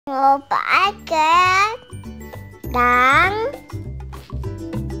Lupa aja dan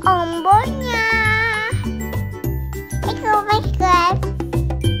ombonya.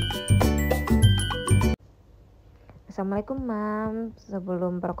 Assalamualaikum Mam.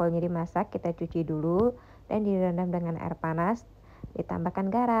 Sebelum brokolinya dimasak, kita cuci dulu dan direndam dengan air panas, ditambahkan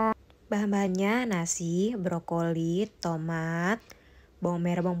garam. Bahan-bahannya nasi, brokoli, tomat, bawang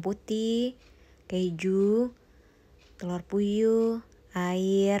merah, bawang putih, keju, telur puyuh,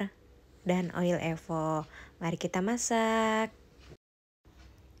 air, dan oil evo. Mari kita masak.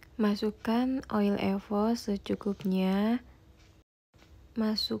 Masukkan oil evo secukupnya.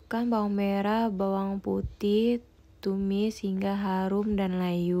 Masukkan bawang merah, bawang putih, tumis hingga harum dan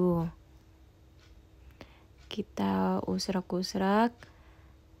layu. Kita usrak-usrak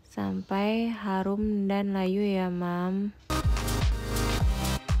sampai harum dan layu ya Mam.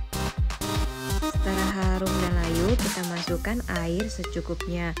 Setelah harum dan layu, kita masukkan air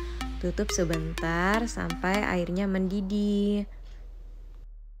secukupnya. Tutup sebentar sampai airnya mendidih.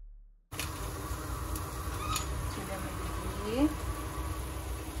 Sudah mendidih,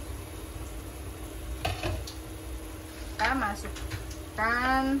 kita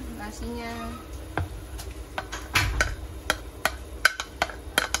masukkan nasinya.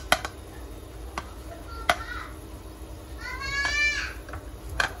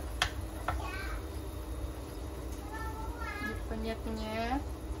 Penyet-penyet.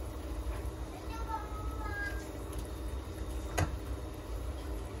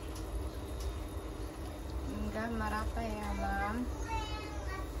 Hingga merata ya Mam.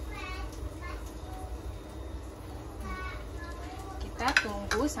 Kita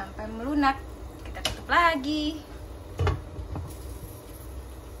tunggu sampai melunak. Kita tutup lagi.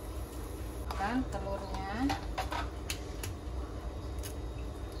 Kan telurnya.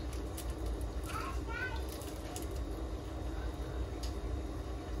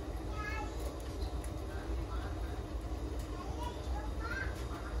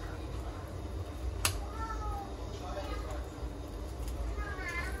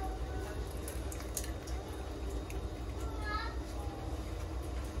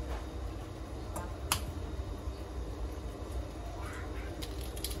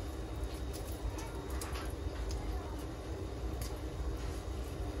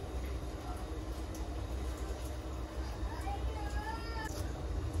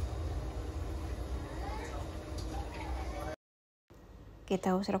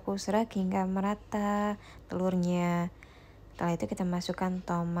 Kita usrak-usrak hingga merata telurnya. Setelah itu kita masukkan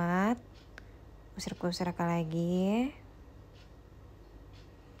tomat, usrak-usrak lagi.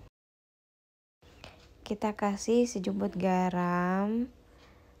 Kita kasih sejumput garam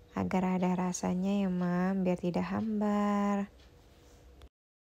agar ada rasanya ya Mam, biar tidak hambar.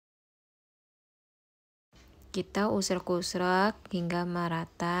 Kita usrak-usrak hingga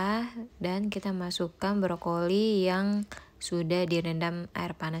merata dan kita masukkan brokoli yang sudah direndam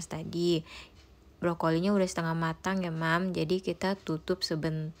air panas tadi. Brokolinya udah setengah matang ya Mam, jadi kita tutup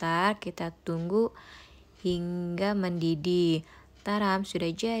sebentar, kita tunggu hingga mendidih. Taram, sudah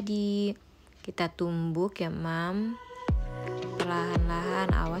jadi. Kita tumbuk ya Mam,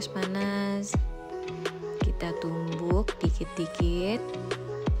 perlahan-lahan, awas panas. Kita tumbuk dikit-dikit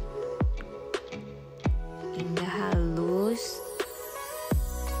hingga halus.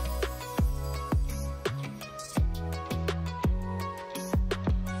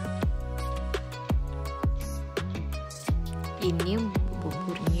 Ini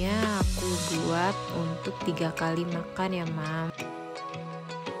buburnya aku buat untuk 3 kali makan ya Mam.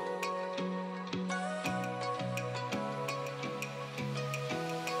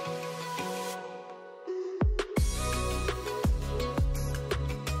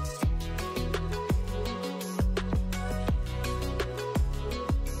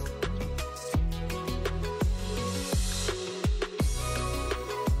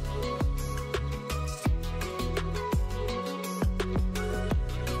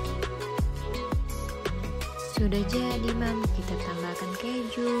 Sudah jadi Mam, kita tambahkan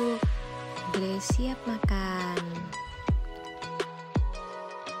keju. Udah siap makan.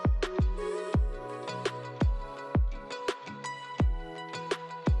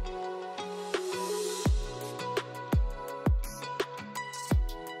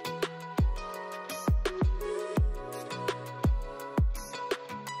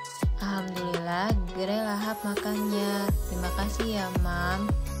 Alhamdulillah, gerai lahap makannya. Terima kasih ya Mam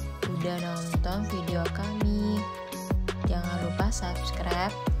udah nonton video kami. Jangan lupa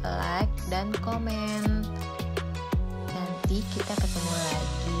subscribe, like, dan komen. Nanti kita ketemu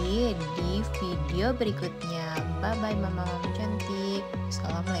lagi di video berikutnya. Bye bye mama cantik.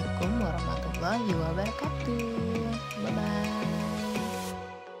 Assalamualaikum warahmatullahi wabarakatuh. Bye bye.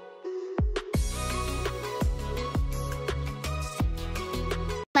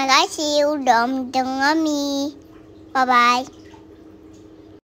 Makasih udah mendengar. Bye-bye.